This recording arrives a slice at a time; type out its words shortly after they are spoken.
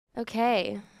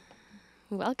Okay,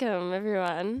 welcome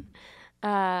everyone.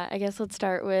 I guess let's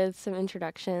start with some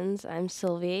introductions. I'm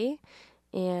Sylvie,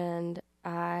 and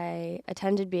I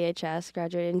attended BHS,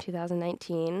 graduated in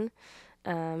 2019,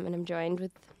 and I'm joined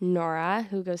with Noora,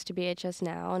 who goes to BHS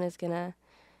now and is going to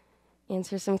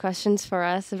answer some questions for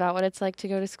us about what it's like to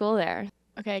go to school there.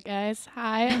 Okay, guys.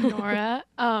 Hi, I'm Noora.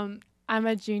 I'm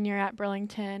a junior at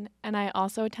Burlington, and I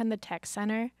also attend the Tech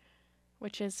Center,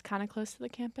 which is kind of close to the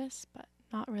campus, but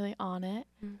not really on it.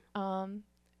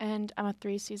 And I'm a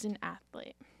 3-season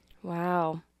athlete.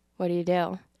 Wow. What do you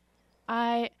do?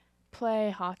 I play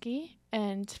hockey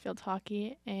and field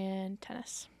hockey and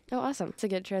tennis. Oh, awesome. It's a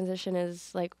good transition.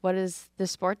 Is like, what has the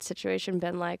sports situation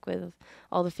been like with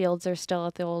all the fields are still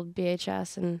at the old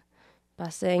BHS and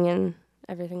busing and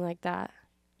everything like that?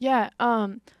 Yeah,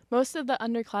 most of the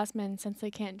underclassmen, since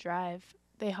they can't drive,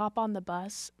 they hop on the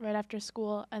bus right after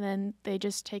school and then they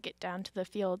just take it down to the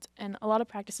field. And a lot of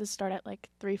practices start at like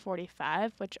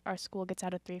 3:45, which our school gets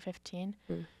out at 3:15.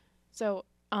 Mm. So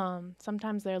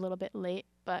sometimes they're a little bit late,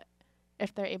 but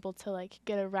if they're able to like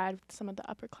get a ride with some of the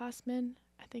upperclassmen,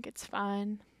 I think it's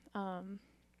fine.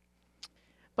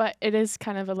 But it is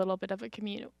kind of a little bit of a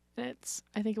commute. And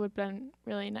I think it would have been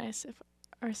really nice if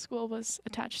our school was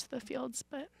attached to the fields,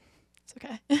 but it's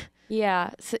okay.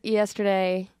 Yeah. So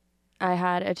yesterday, I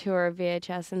had a tour of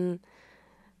VHS and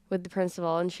with the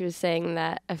principal, and she was saying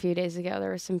that a few days ago there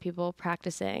were some people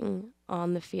practicing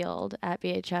on the field at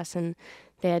VHS, and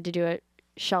they had to do a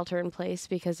shelter in place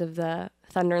because of the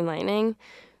thunder and lightning,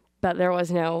 but there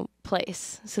was no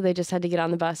place, so they just had to get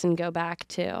on the bus and go back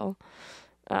to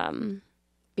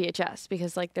VHS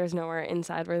because like there's nowhere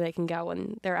inside where they can go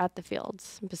when they're at the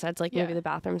fields besides like maybe Yeah. the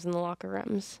bathrooms and the locker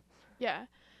rooms. Yeah.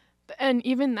 And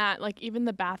even that, like even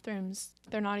the bathrooms,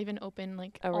 they're not even open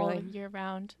like Oh, all really? year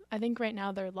round. I think right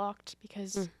now they're locked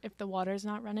because Mm. if the water's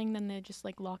not running, then they just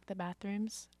like lock the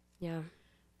bathrooms. Yeah.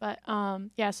 But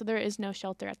yeah, so there is no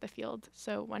shelter at the field.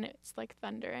 So when it's like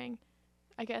thundering,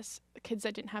 I guess the kids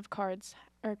that didn't have cars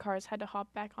had to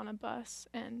hop back on a bus,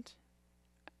 and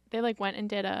they like went and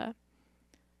did a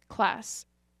class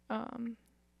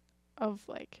of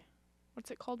like,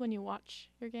 what's it called when you watch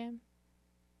your game?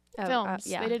 Oh, Films.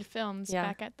 yeah. They did films Yeah.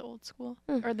 back at the old school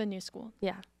Mm. or the new school.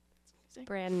 Yeah. Confusing.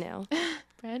 Brand new.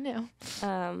 Brand new.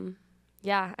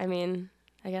 Yeah, I mean,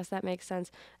 I guess that makes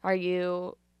sense. Are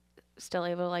you still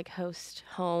able to like host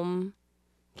home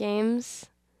games?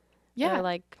 Yeah. Or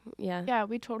like, yeah. Yeah,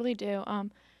 we totally do.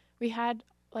 We had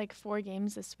like 4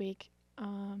 games this week.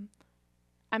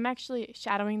 I'm actually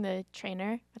shadowing the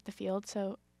trainer at the field,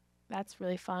 so that's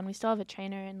really fun. We still have a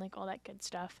trainer and like all that good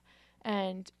stuff.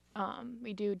 And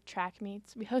we do track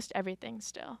meets. We host everything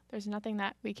still. There's nothing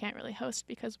that we can't really host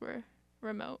because we're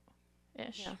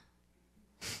remote-ish. Yeah.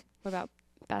 What about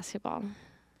basketball?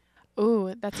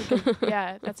 Ooh, that's a good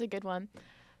that's a good one.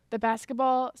 The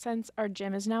basketball, since our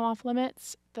gym is now off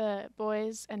limits, the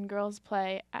boys and girls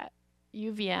play at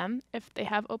UVM if they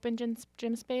have open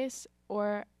gym space,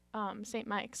 or St.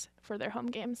 Mike's for their home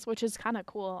games, which is kind of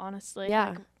cool, honestly. Yeah.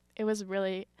 Like, it was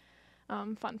really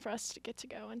fun for us to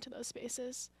go into those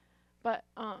spaces. But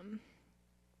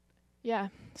yeah,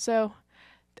 so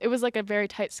it was like a very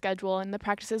tight schedule, and the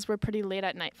practices were pretty late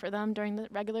at night for them during the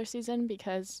regular season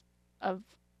because of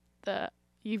the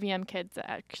UVM kids that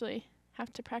actually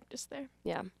have to practice there.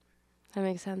 Yeah. That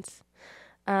makes sense.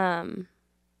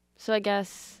 So I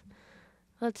guess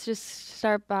let's just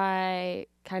start by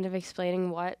kind of explaining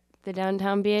what the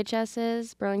Downtown BHS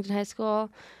is, Burlington High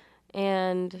School,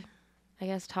 and I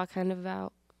guess talk kind of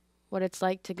about what it's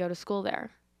like to go to school there.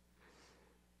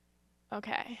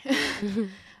 Okay.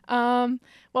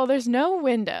 Well, there's no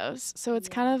windows, so it's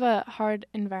kind of a hard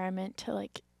environment to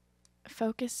like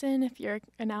focus in if you're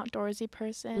an outdoorsy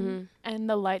person. And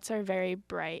the lights are very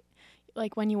bright.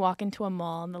 Like when you walk into a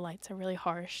mall and the lights are really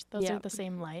harsh, those are Yep. the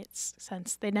same lights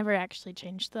since they never actually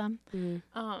changed them.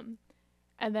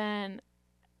 And then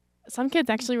some kids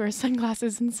actually wear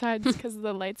sunglasses inside because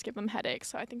the lights give them headaches,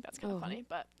 so I think that's kind of funny.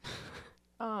 But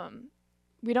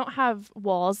we don't have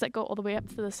walls that go all the way up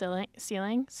to the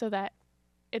ceiling so that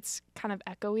it's kind of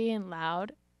echoey and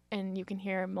loud, and you can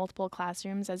hear multiple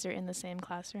classrooms as you're in the same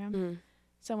classroom.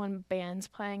 So when band's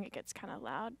playing, it gets kind of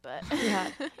loud, but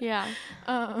Yeah.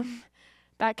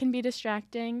 that can be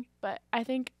distracting. But I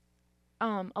think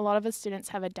a lot of the students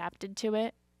have adapted to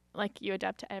it. Like, you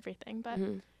adapt to everything, but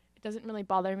it doesn't really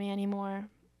bother me anymore.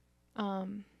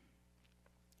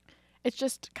 It's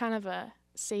just kind of a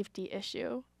safety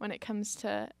issue when it comes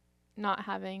to not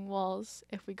having walls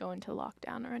if we go into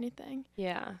lockdown or anything.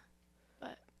 Yeah.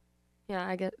 But Yeah,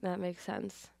 I get that makes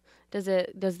sense. Does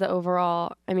the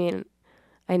overall, I mean,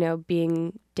 I know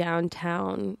being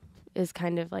downtown is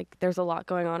kind of like there's a lot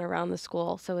going on around the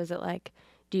school. So is it like,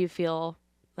 do you feel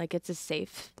like it's a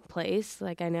safe place?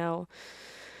 Like I know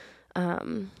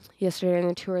yesterday in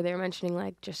the tour they were mentioning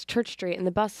like just Church Street and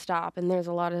the bus stop, and there's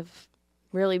a lot of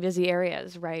really busy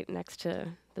areas right next to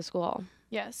the school.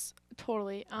 Yes,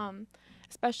 totally.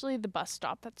 Especially the bus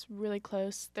stop that's really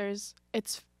close.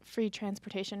 It's free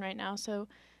transportation right now, so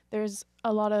there's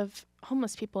a lot of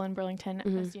homeless people in Burlington,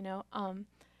 as you know.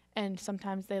 And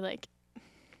sometimes they like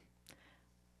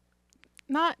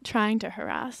not trying to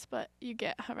harass, but you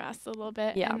get harassed a little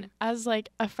bit. Yeah. And as like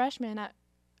a freshman at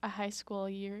a high school,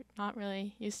 you're not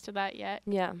really used to that yet.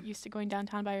 Yeah. You're used to going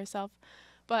downtown by yourself,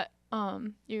 but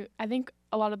I think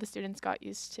a lot of the students got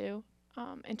used to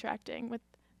interacting with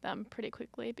them pretty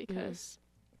quickly because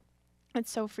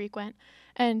it's so frequent.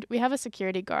 And we have a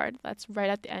security guard that's right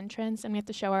at the entrance, and we have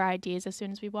to show our IDs as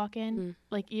soon as we walk in.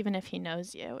 Like even if he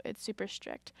knows you, it's super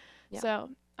strict. Yeah. So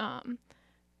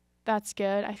that's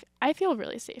good. I feel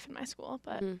really safe in my school,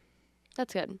 but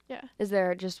That's good. yeah. Is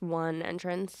there just one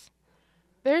entrance?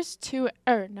 There's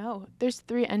there's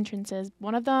 3 entrances.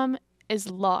 One of them is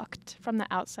locked from the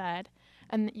outside,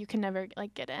 and you can never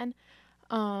like get in.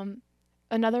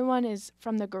 Another one is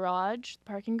from the garage, the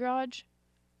parking garage,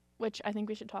 which I think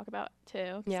we should talk about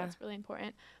too, 'cause that's really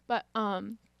important. But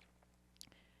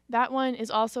that one is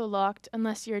also locked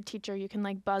unless you're a teacher. You can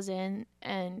like buzz in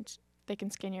and they can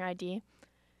scan your ID.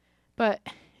 But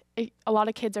a lot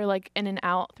of kids are like in and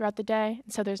out throughout the day,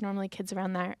 and so there's normally kids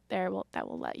around that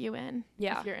will let you in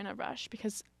if you're in a rush,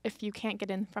 because if you can't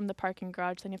get in from the parking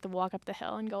garage, then you have to walk up the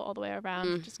hill and go all the way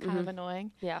around, which is kind of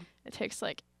annoying. Yeah. It takes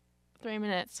like 3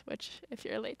 minutes, which if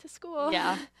you're late to school,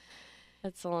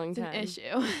 that's a long time. It's an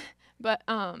issue. But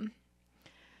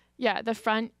yeah, the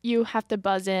front you have to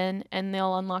buzz in and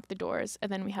they'll unlock the doors,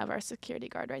 and then we have our security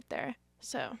guard right there,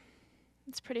 so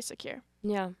it's pretty secure.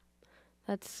 Yeah.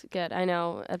 That's good. I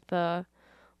know at the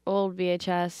old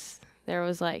BHS, there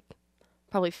was like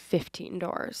probably 15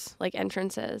 doors, like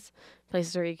entrances,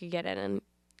 places where you could get in, and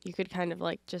you could kind of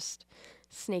like just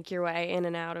snake your way in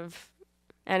and out of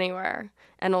anywhere.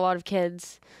 And a lot of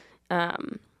kids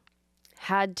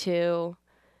had to,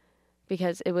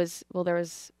 because there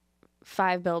was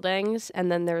 5 buildings,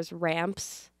 and then there's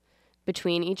ramps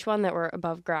between each one that were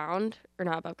above ground, or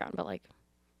not above ground, but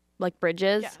like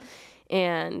bridges. Yeah.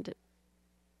 And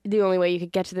the only way you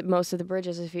could get to most of the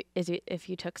bridges is if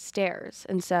you took stairs.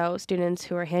 And so students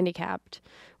who are handicapped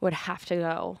would have to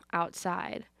go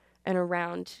outside and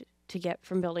around to get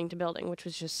from building to building, which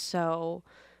was just so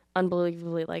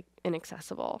unbelievably like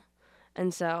inaccessible.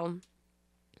 And so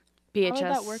BHS, how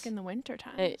would that work in the winter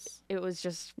times? It was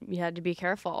just, you had to be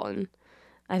careful. And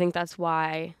I think that's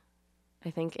why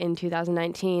I think in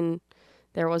 2019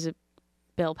 there was a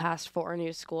bill passed for a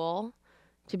new school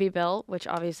to be built, which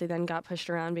obviously then got pushed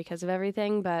around because of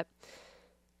everything. But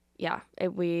yeah,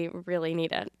 we really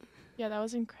need it. Yeah, that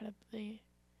was incredibly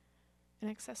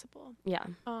inaccessible. Yeah.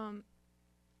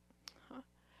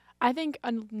 I think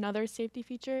another safety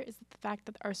feature is the fact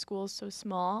that our school is so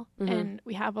small, and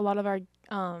we have a lot of our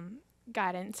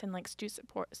guidance and like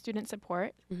student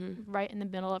support right in the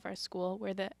middle of our school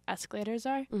where the escalators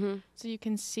are. So you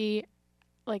can see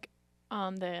like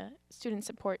the student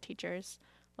support teachers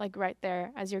like right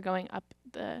there as you're going up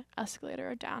the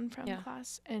escalator or down from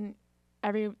class, and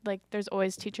there's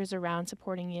always teachers around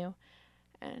supporting you,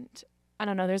 and I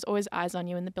don't know, there's always eyes on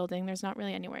you in the building. There's not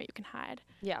really anywhere you can hide.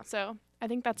 Yeah. So I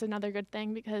think that's another good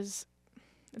thing because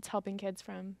it's helping kids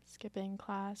from skipping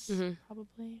class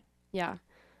probably. Yeah.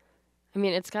 I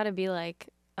mean, it's got to be like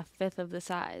a fifth of the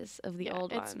size of the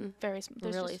old it's one. Very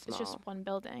small. Really It's just one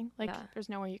building. Like there's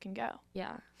nowhere you can go.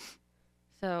 Yeah.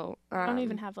 So I don't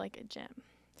even have like a gym.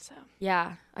 So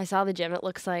yeah, I saw the gym. It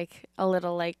looks like a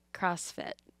little like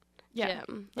CrossFit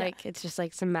gym. Like it's just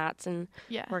like some mats and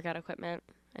workout equipment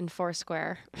and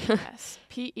Foursquare. Yes.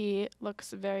 PE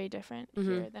looks very different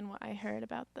here than what I heard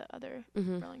about the other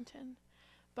Burlington.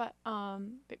 But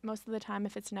most of the time,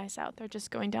 if it's nice out, they're just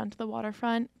going down to the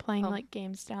waterfront, playing like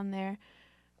games down there,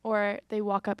 or they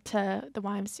walk up to the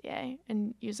YMCA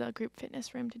and use a group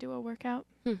fitness room to do a workout.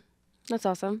 That's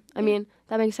awesome. I mean,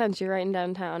 that makes sense. You're right in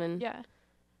downtown, and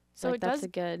so like, that's a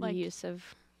good use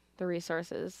of the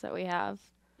resources that we have.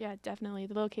 Yeah, definitely.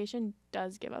 The location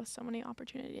does give us so many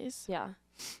opportunities. Yeah.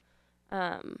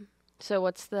 So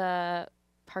what's the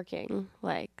parking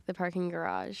like? The parking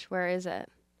garage, where is it?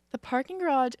 The parking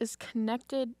garage is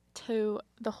connected to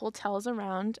the hotels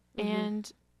around and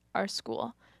our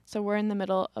school. So we're in the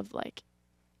middle of like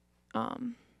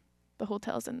the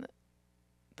hotels and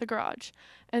the garage.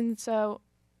 And so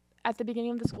at the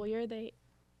beginning of the school year,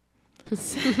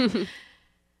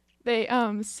 they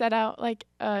set out like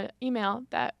a email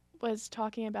that was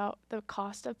talking about the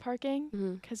cost of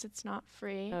parking because it's not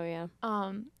free. Oh yeah.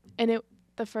 And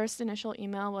the first initial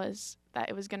email was that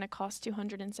it was going to cost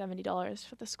 $270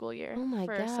 for the school year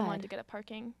for someone to get a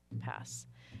parking pass.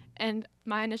 And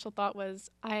my initial thought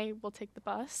was, I will take the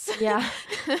bus. Yeah.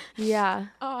 Yeah.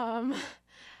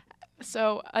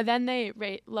 So then they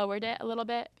lowered it a little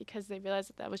bit because they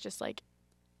realized that was just like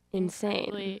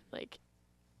insane. Like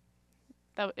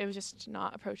that it was just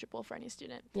not approachable for any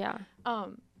student. Yeah.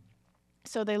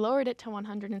 So they lowered it to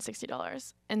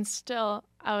 $160, and still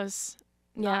I was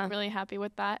not really happy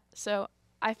with that. So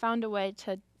I found a way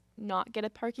to not get a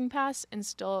parking pass and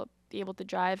still be able to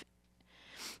drive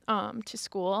to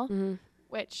school,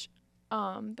 which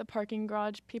the parking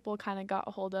garage people kind of got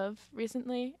a hold of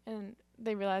recently, and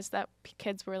they realized that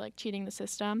kids were like cheating the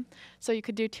system. So you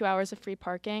could do 2 hours of free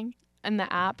parking in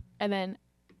the app, and then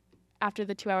after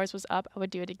the 2 hours was up, I would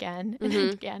do it again and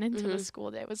again until the school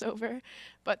day was over.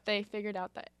 But they figured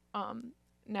out that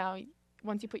now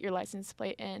once you put your license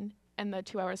plate in and the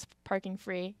 2 hours parking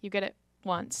free, you get it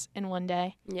once in one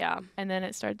day. Yeah. And then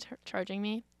it started charging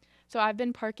me. So I've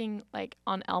been parking like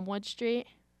on Elmwood Street,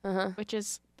 which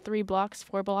is 4 blocks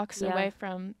away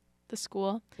from the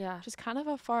school. Yeah. Which is kind of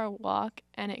a far walk,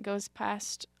 and it goes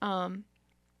past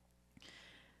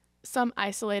some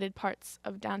isolated parts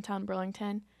of downtown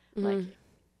Burlington. Like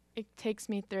it takes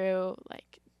me through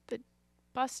like the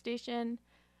bus station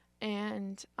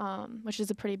and which is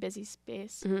a pretty busy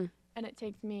space, and it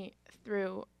takes me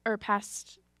through or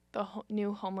past the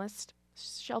new homeless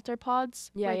shelter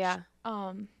pods, which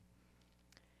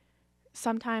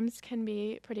sometimes can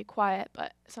be pretty quiet,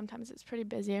 but sometimes it's pretty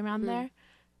busy around there.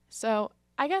 So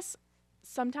I guess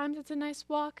sometimes it's a nice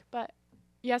walk, but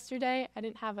yesterday I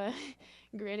didn't have a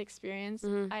great experience.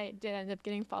 I did end up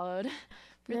getting followed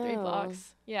for 3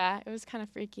 blocks. Yeah, it was kind of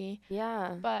freaky.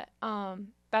 Yeah. But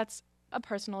that's a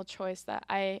personal choice that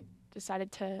I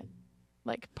decided to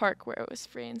like park where it was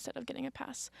free instead of getting a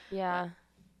pass. Yeah.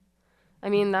 I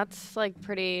mean, that's like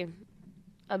pretty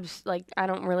like I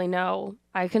don't really know.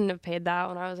 I couldn't have paid that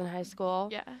when I was in high school.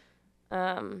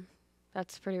 Yeah.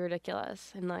 That's pretty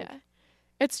ridiculous. And like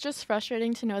it's just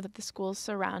frustrating to know that the schools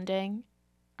surrounding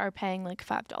are paying like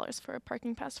 $5 for a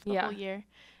parking pass for the whole year.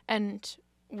 And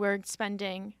we're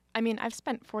spending, I mean, I've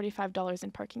spent $45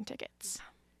 in parking tickets.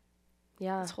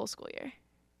 Yeah. This whole school year.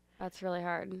 That's really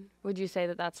hard. Would you say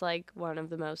that that's like one of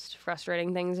the most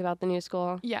frustrating things about the new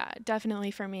school? Yeah,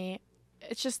 definitely for me.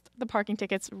 It's just the parking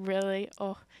tickets really,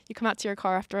 you come out to your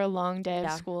car after a long day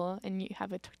of school and you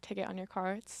have a ticket on your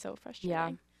car. It's so frustrating.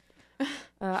 Yeah.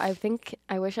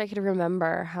 I wish I could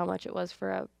remember how much it was for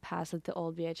a pass at the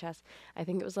old BHS. I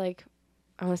think it was like,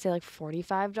 I want to say like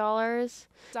 $45.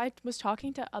 I was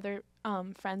talking to other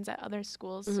friends at other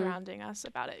schools surrounding us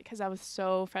about it because I was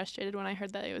so frustrated when I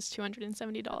heard that it was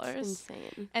 $270. That's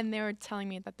insane. And they were telling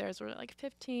me that theirs were like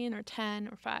 $15 or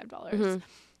 $10 or $5.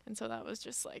 And so that was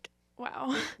just like,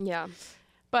 wow. Yeah.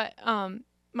 But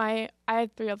I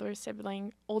had 3 other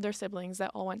older siblings that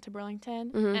all went to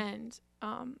Burlington, and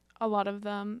a lot of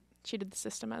them cheated the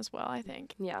system as well, I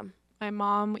think. Yeah. My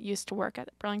mom used to work at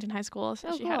Burlington High School,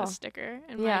 so she had a sticker,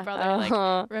 and my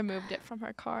brother removed it from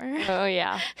her car. Oh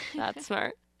yeah, that's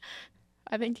smart.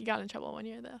 I think he got in trouble one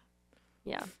year though.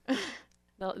 Yeah.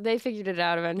 They figured it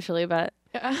out eventually, but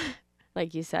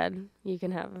like you said, you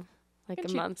can have like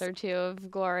a month or 2 of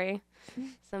glory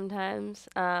sometimes.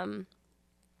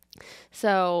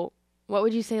 So what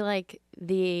would you say like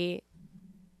the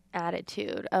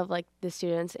attitude of like the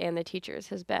students and the teachers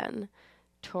has been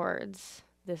towards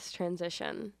this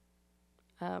transition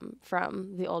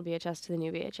from the old BHS to the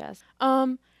new BHS?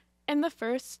 In the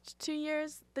first 2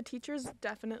 years, the teachers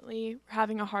definitely were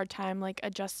having a hard time like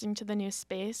adjusting to the new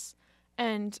space.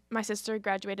 And my sister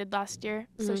graduated last year,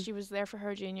 so she was there for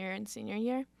her junior and senior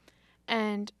year.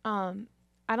 And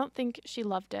I don't think she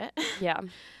loved it. Yeah.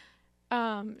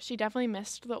 She definitely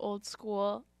missed the old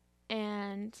school,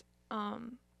 and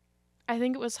I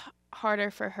think it was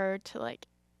harder for her to like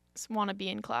want to be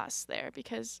in class there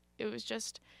because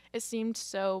it seemed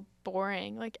so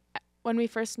boring. Like when we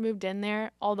first moved in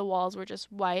there, all the walls were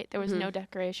just white. There was no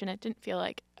decoration. It didn't feel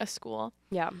like a school.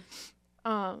 Yeah.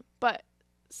 But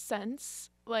since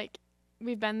like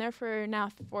we've been there for now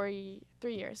 3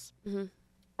 years,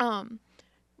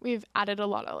 we've added a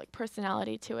lot of like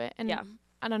personality to it. And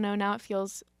I don't know, now it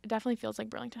definitely feels like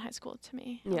Burlington High School to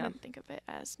me. I wouldn't think of it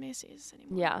as Macy's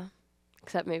anymore. Yeah.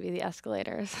 Except maybe the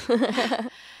escalators.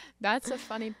 That's a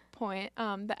funny point.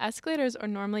 The escalators are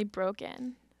normally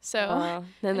broken. So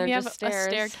then they're we just have stairs. A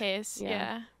staircase,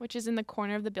 which is in the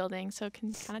corner of the building. So it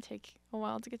can kind of take a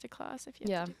while to get to class if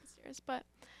you have to take the stairs. But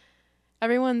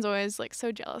everyone's always like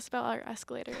so jealous about our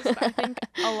escalators, but I think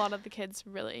a lot of the kids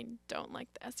really don't like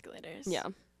the escalators. Yeah.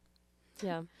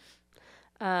 Yeah.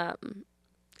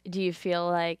 Do you feel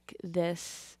like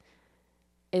this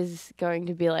is going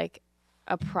to be like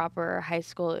a proper high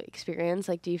school experience?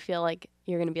 Like, do you feel like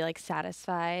you're going to be like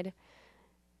satisfied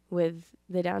with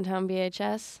the Downtown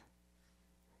BHS?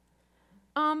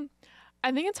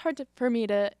 I think it's hard for me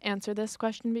to answer this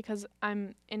question because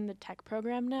I'm in the tech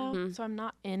program now, Mm-hmm. so I'm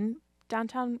not in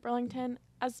downtown Burlington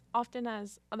as often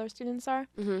as other students are.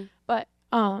 Mm-hmm. But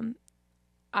I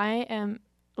am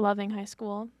loving high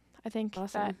school. I think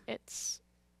Awesome. that it's,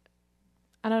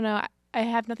 I don't know, I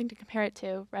have nothing to compare it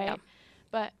to, right? Yeah.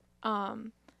 But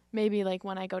maybe like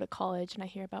when I go to college and I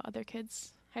hear about other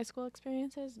kids' high school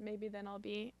experiences, maybe then I'll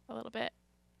be a little bit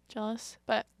jealous.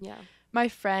 But Yeah. my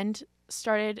friend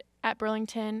started at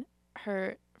Burlington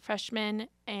her freshman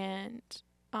and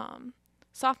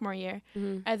sophomore year,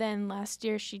 Mm-hmm. and then last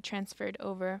year she transferred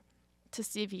over to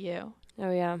CVU.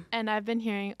 Oh, yeah. And I've been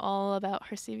hearing all about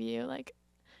her CVU, like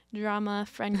drama,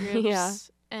 friend groups, Yeah.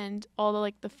 and all the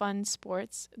like the fun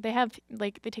sports. They have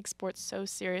like they take sports so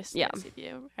seriously Yeah. at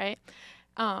CVU, right?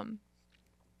 And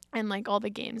like all the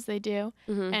games they do,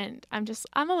 Mm-hmm. and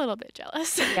I'm a little bit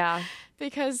jealous. Yeah.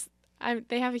 Because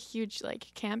they have a huge like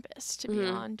campus to be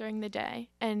Mhm. on during the day,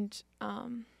 and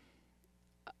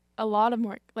a lot of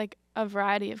more like a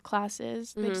variety of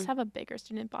classes. They just Mhm. have a bigger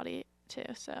student body too.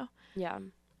 So Yeah.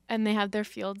 and they have their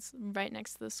fields right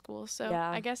next to the school. So Yeah.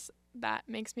 I guess that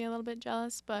makes me a little bit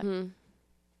jealous. But Mhm.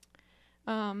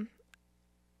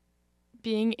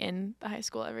 being in the high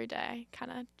school every day,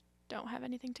 kind of don't have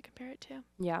anything to compare it to.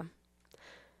 Yeah.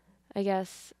 I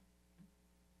guess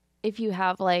if you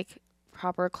have like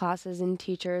proper classes and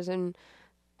teachers and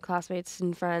classmates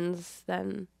and friends,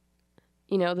 then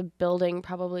the building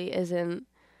probably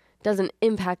doesn't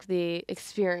impact the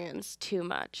experience too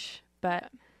much.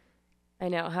 But I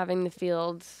know having the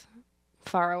fields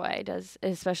far away does,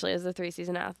 especially as a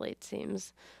 3-season athlete,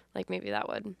 seems like maybe that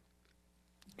would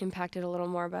impact it a little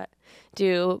more. But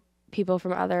do people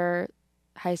from other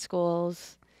high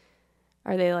schools,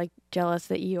 are they like jealous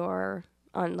that you're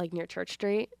on like near Church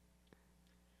Street?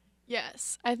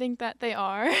 Yes, I think that they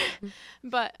are.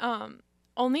 But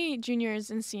only juniors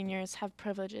and seniors have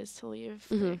privileges to leave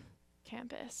the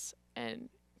campus, and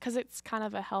because it's kind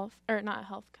of not a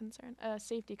health concern, a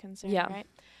safety concern, Yeah. right?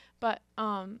 But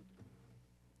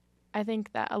I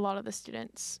think that a lot of the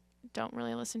students don't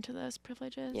really listen to those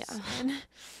privileges and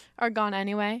are gone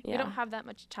anyway. Yeah. We don't have that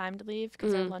much time to leave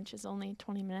because our lunch is only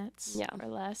 20 minutes or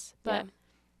less. But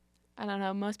I don't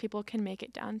know, most people can make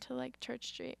it down to like Church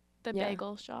Street, the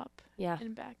bagel shop,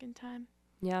 and back in time.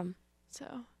 Yeah.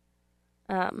 So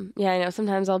I know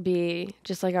sometimes I'll be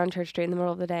just like on Church Street in the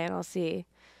middle of the day and I'll see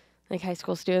like high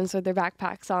school students with their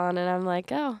backpacks on, and I'm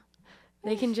like, oh,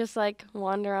 they can just like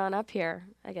wander on up here,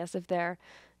 I guess, if they're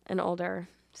an older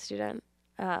student.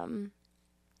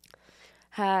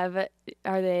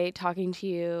 Are they talking to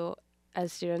you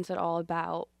as students at all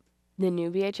about the new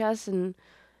BHS and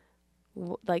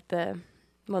like the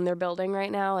one they're building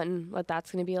right now and what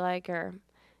that's going to be like? Or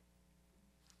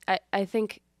I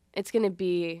think it's going to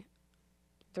be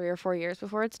 3 or 4 years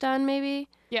before it's done, maybe.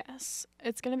 yes,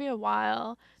 it's gonna be a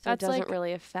while. So That's it doesn't like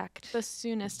really affect. the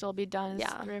soonest it'll be done is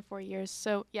 3 or 4 years.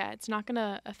 So yeah, it's not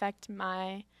gonna affect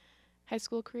my high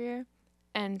school career,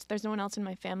 and there's no one else in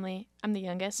my family. I'm the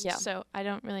youngest, so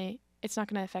it's not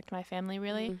gonna affect my family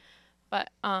really. But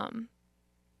I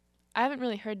haven't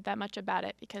really heard that much about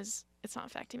it because it's not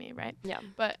affecting me, right? Yeah.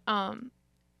 But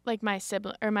like my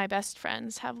best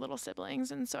friends have little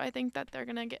siblings, and so I think that they're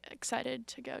gonna get excited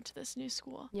to go to this new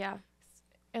school. Yeah.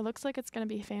 It looks like it's gonna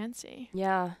be fancy.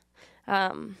 Yeah.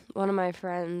 One of my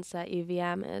friends at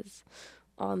UVM is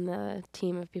on the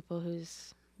team of people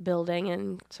who's building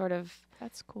and sort of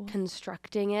That's cool.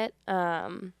 constructing it.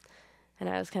 And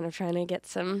I was kind of trying to get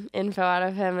some info out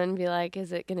of him and be like,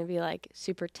 is it going to be like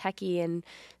super techy and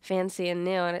fancy and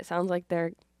new? And it sounds like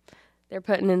they're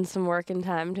putting in some work and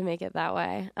time to make it that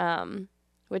way,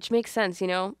 which makes sense.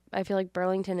 I feel like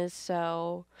Burlington is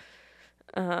so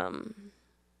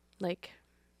like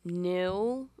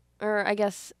new, or I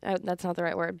guess that's not the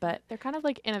right word, but They're kind of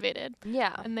like innovated.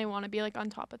 yeah. And they want to be like on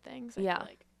top of things. I feel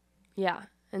like. Yeah.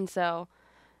 And so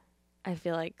I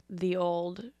feel like the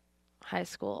old high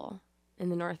school in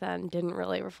the North End didn't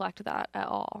really reflect that at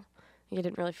all. It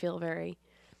didn't really feel very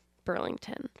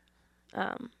Burlington.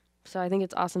 So I think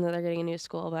it's awesome that they're getting a new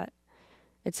school, but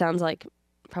it sounds like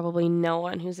probably no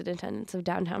one who's in attendance of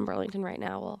downtown Burlington right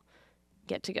now will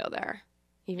get to go there,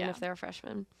 even if they're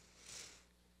freshmen.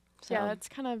 So. Yeah, that's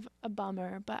kind of a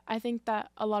bummer, but I think that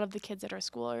a lot of the kids at our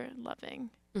school are loving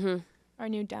our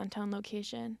new downtown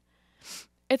location.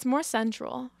 It's more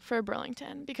central for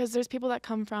Burlington because there's people that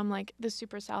come from like the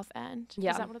super south end.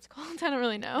 Yeah. Is that what it's called? I don't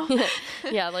really know.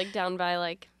 Yeah, like down by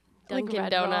like Dunkin'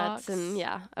 Red Donuts Rocks. and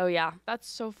yeah. Oh yeah. That's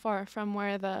so far from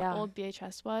where the old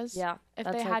BHS was. Yeah. If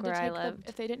that's they like had where to I take lived.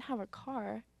 if they didn't have a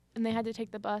car and they had to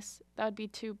take the bus, that would be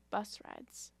 2 bus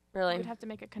rides. Really? We'd have to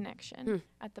make a connection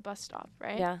at the bus stop,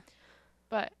 right? Yeah.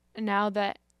 But now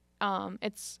that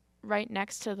it's right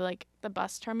next to the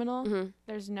bus terminal,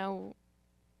 there's no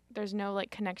like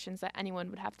connections that anyone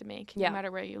would have to make no matter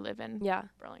where you live in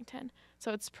Burlington.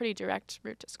 So it's pretty direct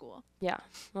route to school. Yeah.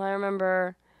 Well, I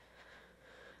remember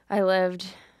I lived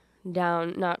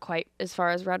down not quite as far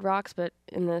as Red Rocks, but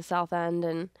in the south end,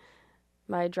 and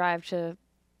my drive to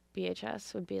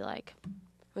BHS would be like,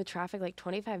 with traffic, like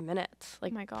 25 minutes,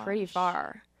 like pretty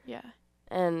far. Yeah.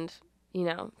 And, you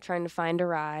know, trying to find a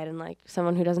ride and like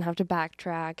someone who doesn't have to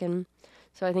backtrack. And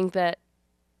so I think that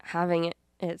having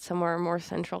it somewhere more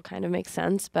central kind of makes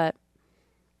sense. But,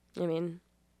 I mean,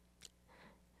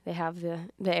 they have the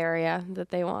area that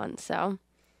they want, so.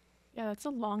 Yeah, that's a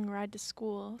long ride to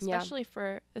school, especially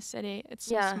for a city. It's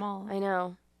so small. I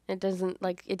know. It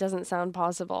doesn't sound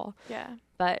possible. Yeah.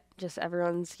 But just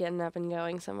everyone's getting up and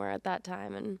going somewhere at that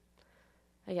time, and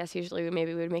I guess usually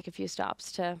we would make a few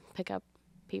stops to pick up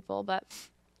people, but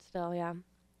still, yeah.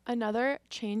 Another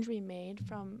change we made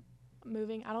from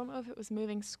moving, I don't know if it was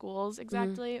moving schools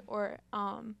exactly or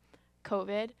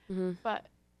COVID, but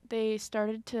they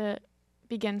started to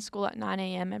begin school at 9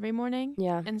 a.m. every morning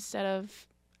instead of,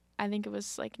 I think it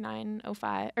was like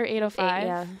 9:05 or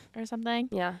 8:05 or something.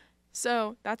 Yeah.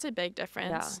 So that's a big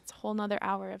difference. Yeah. It's a whole nother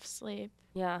hour of sleep.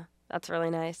 Yeah, that's really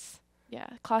nice. Yeah,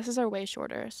 classes are way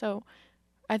shorter, so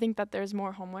I think that there's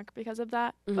more homework because of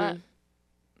that, but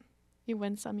you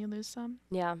win some, you lose some.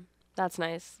 Yeah, that's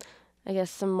nice. I guess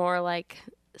some more like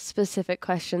specific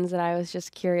questions that I was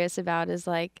just curious about is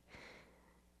like,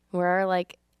 where are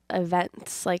like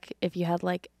events, like if you had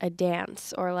like a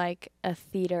dance or like a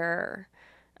theater,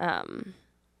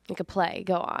 like a play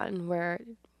go on, where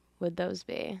would those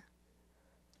be?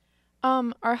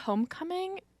 Our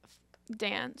homecoming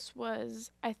dance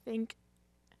was, I think,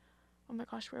 oh my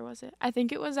gosh, where was it? I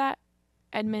think it was at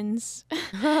Edmonds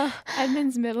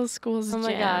Middle School's gym. Oh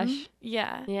my gosh.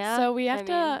 Yeah. Yeah. So we have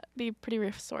to be pretty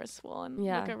resourceful and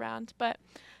look around. But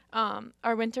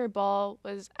our winter ball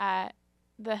was at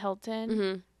the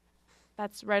Hilton.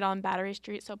 That's right on Battery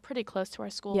Street, so pretty close to our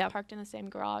school, parked in the same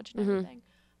garage and everything.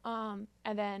 And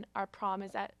then our prom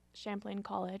is at Champlain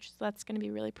College, so that's going to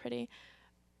be really pretty.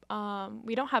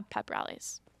 We don't have pep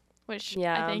rallies, which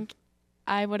I think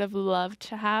I would have loved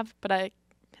to have, but I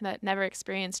never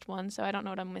experienced one, so I don't know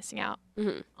what I'm missing out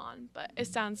on. But it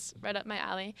sounds right up my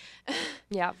alley.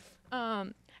 Yeah.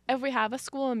 If we have a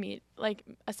school like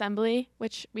assembly,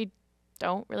 which we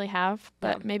don't really have,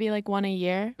 but maybe like one a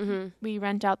year, we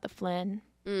rent out the Flynn,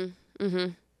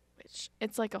 which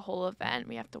it's like a whole event.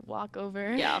 We have to walk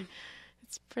over. Yeah.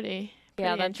 It's pretty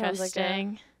that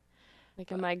interesting. Sounds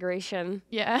like a migration.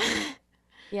 Yeah.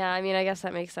 Yeah, I mean, I guess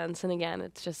that makes sense. And again,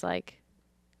 it's just like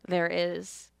there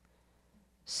is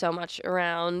so much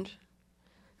around.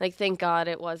 Like, thank God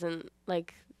it wasn't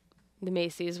like the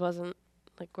Macy's wasn't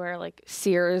like where like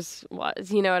Sears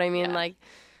was. You know what I mean? Like,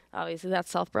 obviously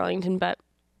that's South Burlington, but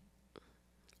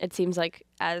it seems like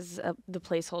as the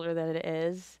placeholder that it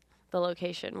is, the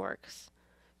location works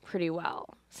pretty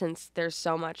well since there's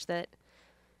so much that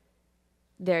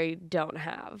they don't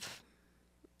have.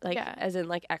 Like, as in,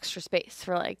 like, extra space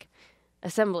for, like,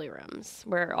 assembly rooms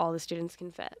where all the students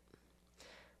can fit.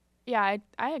 Yeah,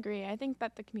 I agree. I think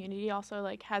that the community also,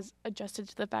 like, has adjusted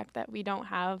to the fact that we don't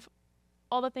have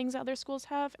all the things that other schools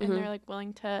have, and they're, like,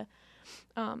 willing to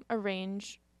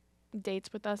arrange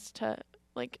dates with us to,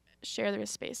 like, share their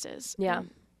spaces. Yeah. And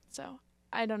so,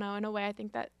 I don't know. In a way, I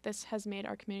think that this has made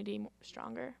our community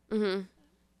stronger.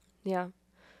 Yeah.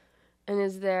 And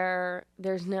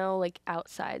there's no, like,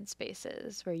 outside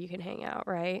spaces where you can hang out,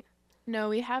 right? No,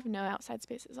 we have no outside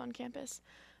spaces on campus.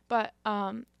 But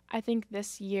I think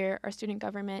this year our student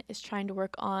government is trying to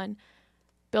work on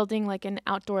building, like, an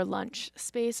outdoor lunch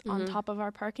space on top of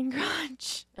our parking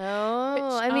garage. Oh,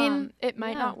 which, I mean... it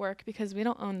might not work because we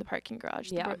don't own the parking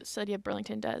garage. The city of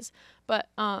Burlington does. But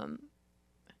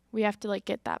we have to, like,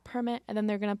 get that permit, and then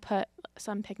they're going to put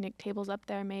some picnic tables up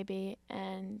there maybe,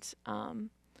 and...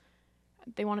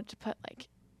 they wanted to put, like,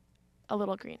 a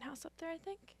little greenhouse up there, I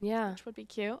think. Yeah. Which would be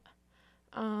cute.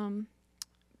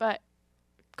 But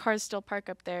cars still park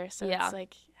up there, so it's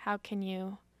like, how can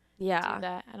you do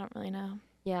that? I don't really know.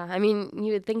 Yeah, I mean,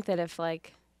 you would think that if,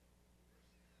 like...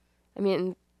 I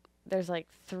mean, there's, like,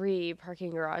 3 parking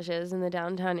garages in the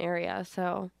downtown area,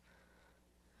 so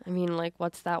I mean, like,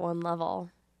 what's that one level?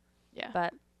 Yeah.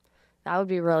 But that would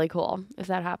be really cool if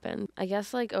that happened. I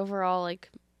guess, like, overall, like,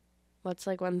 what's,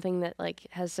 like, one thing that, like,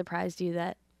 has surprised you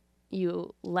that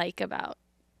you like about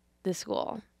the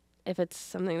school? If it's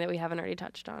something that we haven't already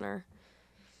touched on, or...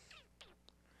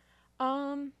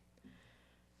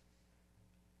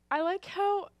 I like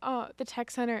how the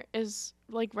tech center is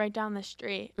like right down the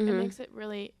street. It Mhm. makes it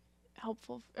really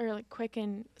helpful or like quick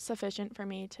and sufficient for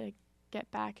me to get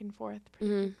back and forth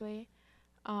pretty Mhm. quickly.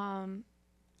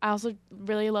 I also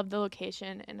really love the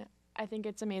location, and I think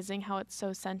it's amazing how it's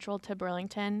so central to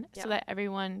Burlington, Yeah. so that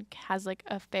everyone has like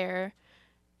a fair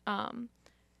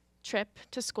trip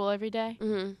to school every day.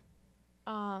 Mhm.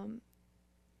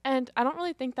 And I don't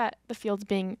really think that the fields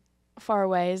being far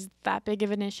away is that big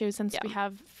of an issue, since we Yeah.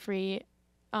 have free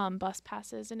bus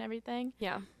passes and everything.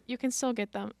 Yeah. You can still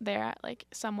get them there at like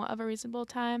somewhat of a reasonable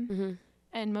time. Mhm.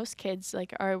 And most kids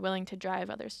like are willing to drive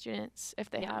other students if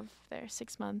they Yeah. have their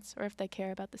 6 months, or if they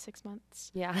care about the 6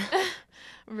 months Yeah.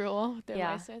 rule with their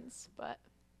Yeah. license. But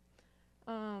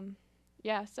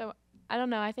yeah, so I don't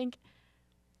know. I think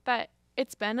that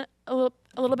it's been a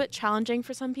little bit challenging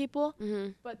for some people,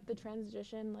 Mhm. but the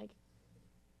transition, like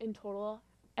in total,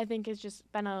 I think has just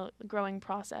been a growing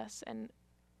process. And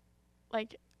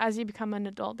like as you become an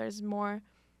adult, there's more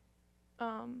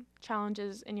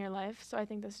challenges in your life. So I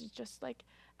think this is just like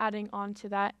adding on to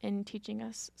that and teaching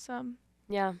us some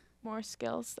Yeah. more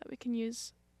skills that we can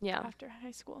use Yeah. after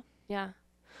high school. Yeah.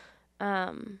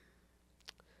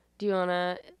 Do you want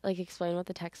to, like, explain what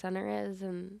the tech center is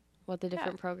and what the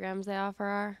different programs they offer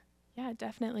are? Yeah,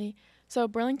 definitely. So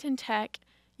Burlington Tech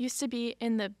used to be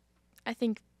in the, I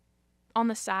think, on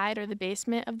the side or the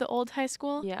basement of the old high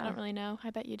school. Yeah. I don't really know.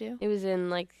 I bet you do. It was in,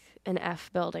 like, an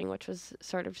F building, which was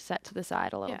sort of set to the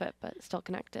side a little Yeah. bit, but still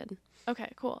connected.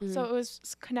 Okay, cool. Mhm. So it was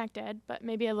connected, but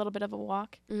maybe a little bit of a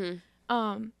walk. Mhm.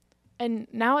 And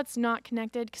now it's not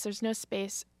connected because there's no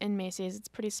space in Macy's. It's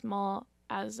pretty small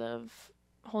as of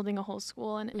holding a whole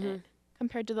school in it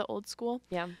compared to the old school.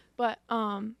 Yeah. But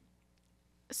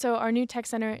so our new tech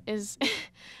center is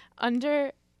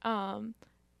under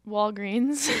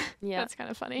Walgreens. Yeah. That's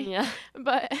kind of funny. Yeah.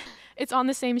 But it's on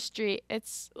the same street.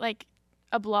 It's like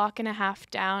a block and a half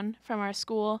down from our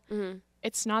school. Mhm.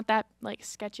 It's not that like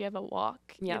sketchy of a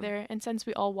walk Yeah. either. And since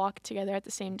we all walk together at the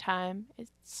same time,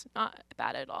 it's not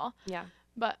bad at all. Yeah.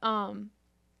 But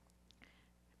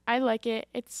I like it.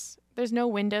 There's no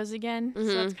windows again, so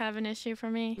that's kind of an issue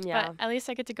for me. Yeah. But at least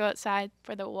I get to go outside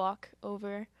for the walk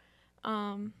over.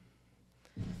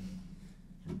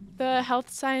 The health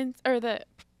science, or the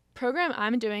program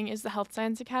I'm doing, is the Health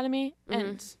Science Academy,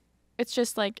 and it's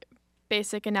just like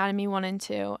basic anatomy 1 and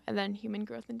 2, and then human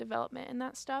growth and development and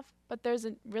that stuff. But there's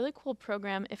a really cool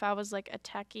program if I was like a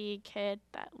techie kid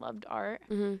that loved art.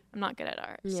 I'm not good at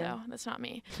art, so that's not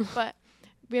me. But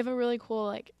we have a really cool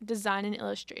like design and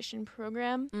illustration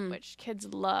program, which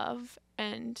kids love,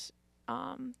 and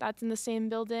that's in the same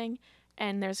building.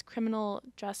 And there's criminal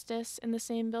justice in the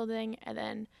same building, and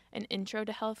then an intro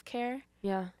to healthcare.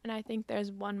 Yeah. And I think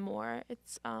there's one more.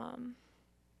 It's oh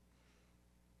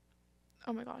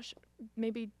my gosh,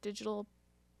 maybe digital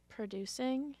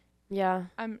producing. Yeah.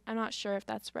 I'm not sure if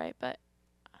that's right, but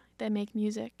they make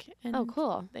music and Oh,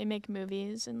 cool. they make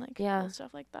movies and like Yeah. cool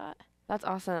stuff like that. That's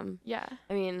awesome. Yeah.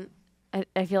 I mean,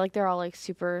 I feel like they're all, like,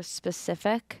 super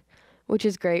specific, which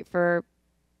is great for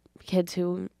kids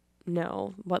who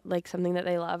know what, like, something that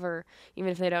they love, or even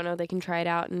if they don't know, they can try it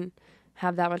out and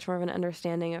have that much more of an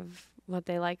understanding of what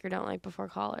they like or don't like before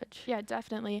college. Yeah,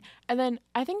 definitely. And then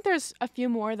I think there's a few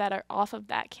more that are off of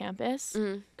that campus,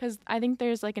 because I think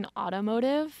there's like an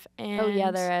automotive and Oh,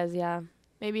 yeah, there is, yeah.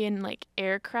 maybe in like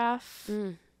aircraft.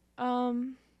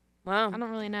 Wow. I don't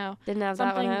really know. Didn't have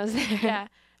that when I was there. Yeah,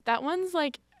 that one's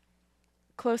like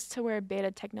close to where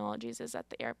Beta Technologies is at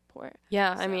the airport.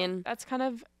 Yeah, So I mean, that's kind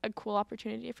of a cool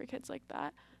opportunity for kids like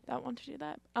that want to do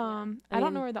that. I I don't know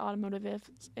mean- where the automotive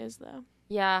is though.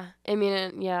 yeah, I mean,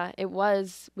 it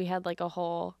was, we had, like, the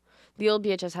old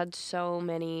BHS had so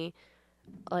many,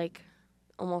 like,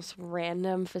 almost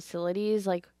random facilities.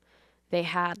 Like, they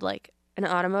had, like, an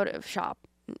automotive shop,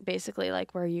 basically,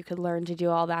 like, where you could learn to do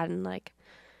all that, and, like,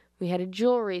 we had a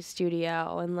jewelry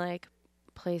studio and, like,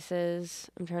 places.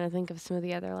 I'm trying to think of some of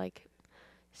the other, like,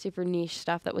 super niche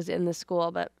stuff that was in the school,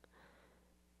 but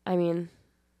I mean,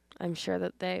 I'm sure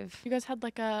that You guys had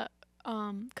like a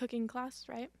cooking class,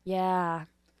 right? yeah.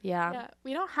 Yeah,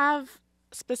 we don't have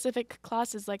specific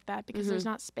classes like that because there's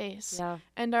not space. Yeah.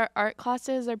 And our art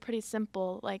classes are pretty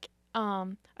simple. Like,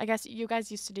 I guess you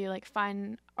guys used to do like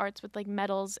fine arts with like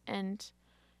metals and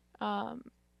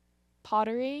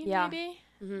pottery, Yeah. maybe?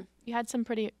 Mhm. You had some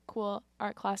pretty cool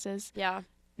art classes. Yeah.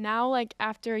 now, like,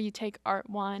 after you take art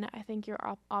 1, I think your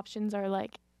options are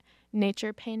like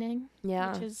nature painting,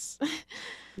 Yeah. which is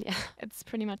Yeah. it's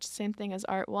pretty much the same thing as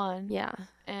art 1. Yeah.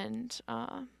 And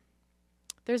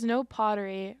there's no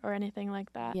pottery or anything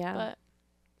like that. Yeah. But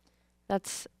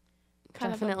That's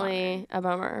kind definitely a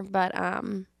bummer. But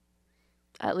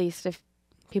at least if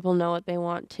people know what they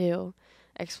want to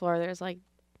explore, there's like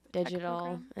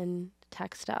digital and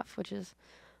tech stuff, which is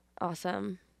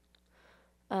awesome.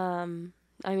 I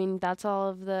mean, that's all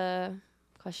of the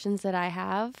questions that I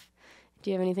have.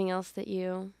 Do you have anything else that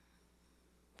you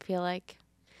feel like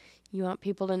you want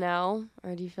people to know,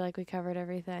 or do you feel like we covered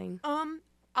everything?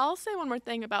 I'll say one more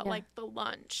thing about like the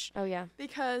lunch. Oh yeah.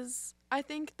 Because I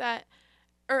think that,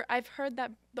 or I've heard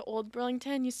that the old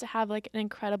Burlington used to have like an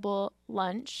incredible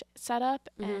lunch setup,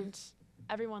 and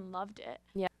everyone loved it.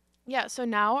 Yeah. Yeah. So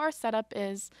now our setup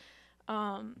is,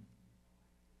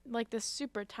 like this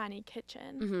super tiny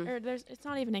kitchen, or it's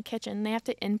not even a kitchen. They have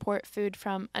to import food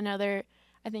from another,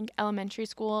 I think, elementary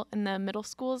school, and the middle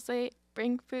schools they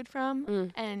bring food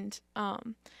from, and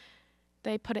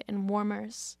they put it in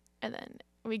warmers, and then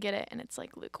we get it, and it's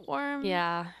like lukewarm.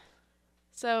 Yeah.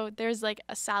 So there's like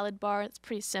a salad bar. It's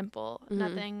pretty simple,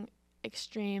 nothing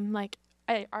extreme. Like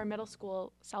our middle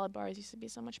school salad bars used to be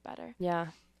so much better. Yeah.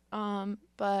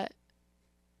 But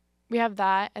we have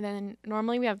that, and then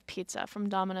normally we have pizza from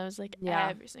Domino's like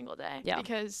every single day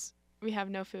because we have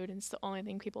no food, and it's the only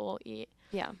thing people will eat.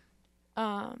 Yeah.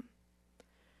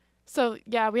 So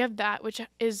yeah, we have that, which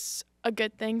is a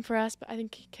good thing for us, but I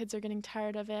think kids are getting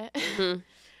tired of it.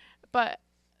 But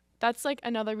that's like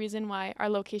another reason why our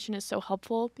location is so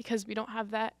helpful, because we don't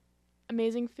have that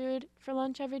amazing food for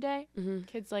lunch every day.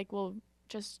 Kids like will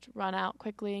just run out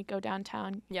quickly, go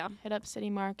downtown, hit up City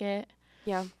Market,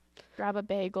 grab a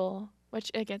bagel,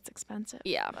 which it gets expensive.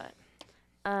 Yeah. But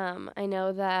I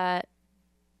know that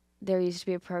there used to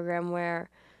be a program where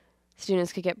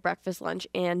students could get breakfast, lunch,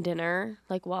 and dinner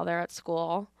like while they're at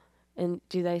school. And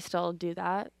do they still do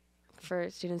that for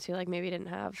students who like maybe didn't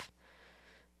have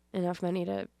enough money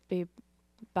to be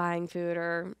buying food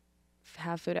or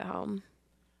have food at home?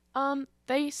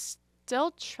 They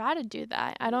still try to do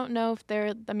that. I don't know if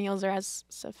the meals are as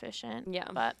sufficient. Yeah.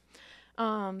 But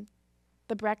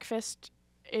the breakfast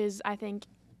is, I think,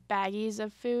 baggies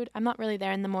of food. I'm not really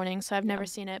there in the morning, so I've never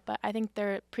seen it, but I think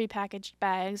they're prepackaged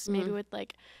bags, maybe with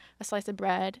like a slice of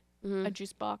bread, a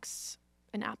juice box,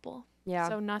 an apple. Yeah.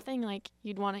 So nothing like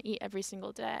you'd want to eat every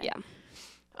single day. Yeah.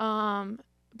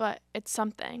 But it's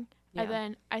something. Yeah. And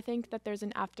then I think that there's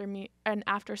an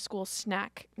after school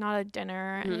snack, not a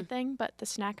dinner or anything, but the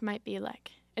snack might be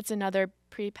like, it's another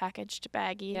prepackaged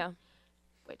baggie. Yeah.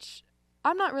 Which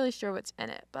I'm not really sure what's in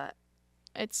it, but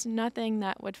it's nothing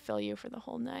that would fill you for the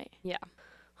whole night. Yeah.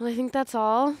 Well, I think that's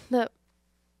all that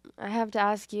I have to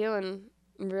ask you, and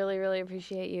really, really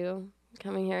appreciate you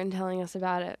coming here and telling us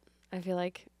about it. I feel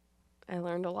like I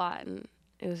learned a lot, and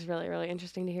it was really, really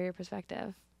interesting to hear your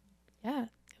perspective. Yeah,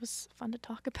 it was fun to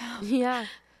talk about. Yeah.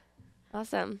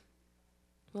 Awesome.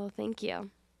 Well, thank you.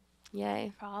 Yay.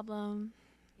 No problem.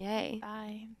 Yay.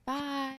 Bye. Bye.